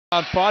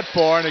Fought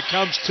for, and it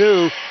comes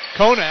to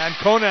Conan.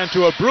 Conan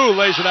to Abreu,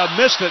 lays it out,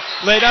 missed it,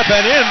 laid up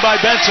and in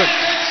by Benson.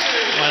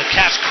 Well,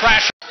 catch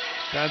crash.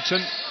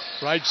 Benson,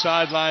 right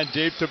sideline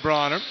deep to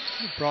Bronner.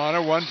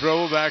 Bronner, one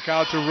dribble back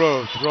out to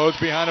Rhodes. Rhodes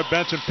behind a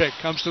Benson pick,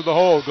 comes to the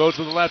hole, goes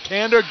to the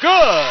left-hander,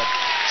 good!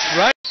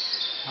 Right.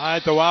 All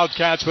right, the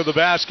Wildcats with the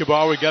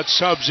basketball. We got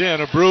subs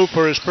in. Abreu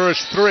for his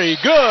first three.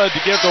 Good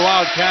to give the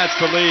Wildcats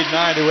the lead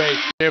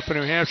 9-8. Here for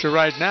New Hampshire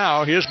right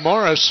now. Here's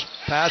Morris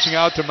passing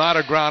out to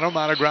Matagrano.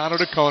 Matagrano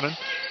to Conan.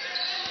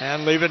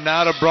 And leave it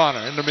now to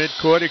Bronner. In the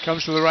midcourt, he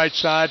comes to the right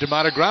side to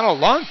Matagrano.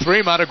 Long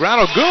three,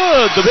 Matagrano.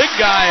 Good. The big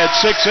guy at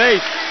 6'8".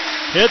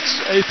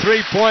 Hits a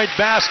three-point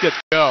basket.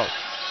 Go.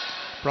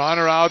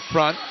 Bronner out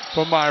front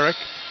for Myrick.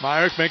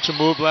 Myrick makes a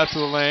move left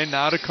of the lane.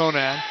 Now to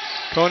Conan.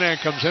 Conan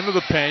comes into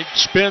the paint,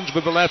 spins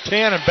with the left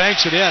hand, and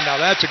banks it in. Now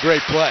that's a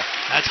great play.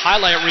 That's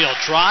highlight reel.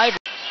 Drive.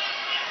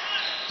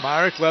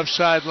 Myrick left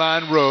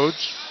sideline,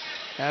 Rhodes.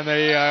 And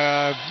they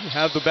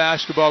have the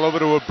basketball over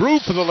to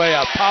Abreu for the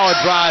layup. Power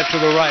drive to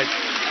the right.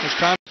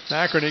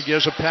 McInerney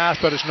gives a pass,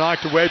 but it's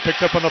knocked away.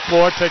 Picked up on the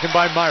floor, taken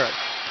by Myrick.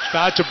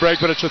 Starts a break,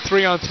 but it's a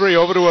 3-on-3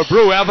 over to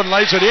Abreu. Alvin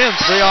lays it in,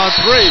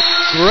 3-on-3.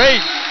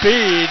 Great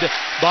feed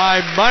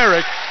by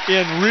Myrick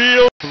in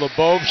real.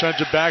 LeBeau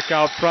sends it back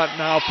out front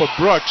now for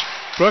Brooks.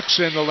 Brooks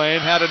in the lane,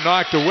 had it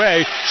knocked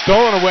away,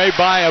 stolen away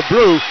by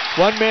Abreu.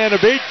 One man to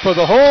beat for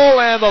the hole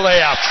and the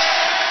layup.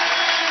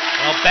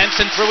 Well,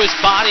 Benson threw his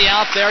body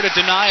out there to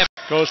deny it.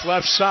 Goes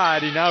left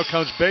side, he now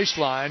comes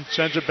baseline,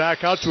 sends it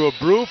back out to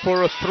Abreu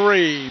for a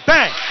three.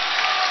 Bang!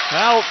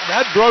 Well,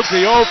 that broke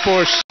the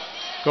 0-4.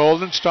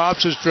 Golden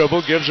stops his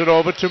dribble, gives it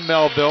over to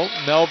Melville.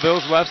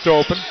 Melville's left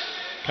open,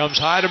 comes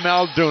high to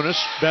Maldunas.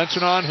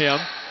 Benson on him.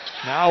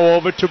 Now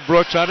over to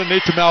Brooks,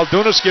 underneath to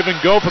Maldunas, give and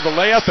go for the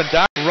layup, and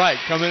down right,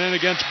 coming in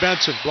against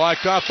Benson,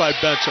 blocked off by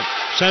Benson.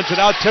 Sends it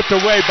out, tipped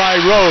away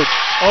by Rhodes.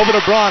 Over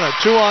to Bronner,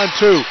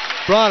 2-on-2.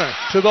 Bronner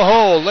to the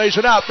hole, lays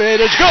it up, it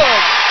is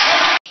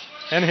good!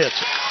 And hits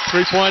it.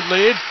 3-point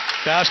lead.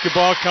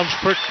 Basketball comes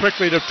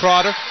quickly to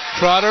Trotter.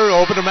 Trotter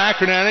over to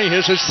McInerney.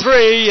 Here's his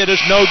three. It is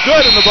no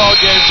good, and the ball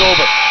game's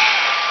over.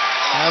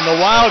 And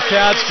the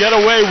Wildcats get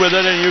away with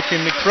it, and you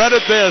can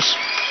credit this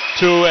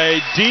to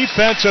a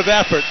defensive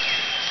effort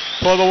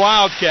for the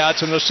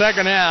Wildcats in the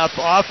second half.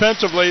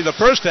 Offensively, the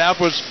first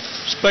half was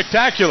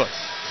spectacular.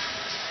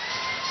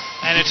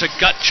 And it's a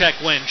gut check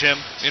win, Jim.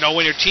 You know,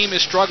 when your team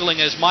is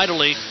struggling as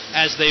mightily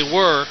as they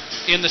were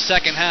in the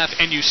second half,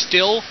 and you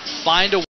still find a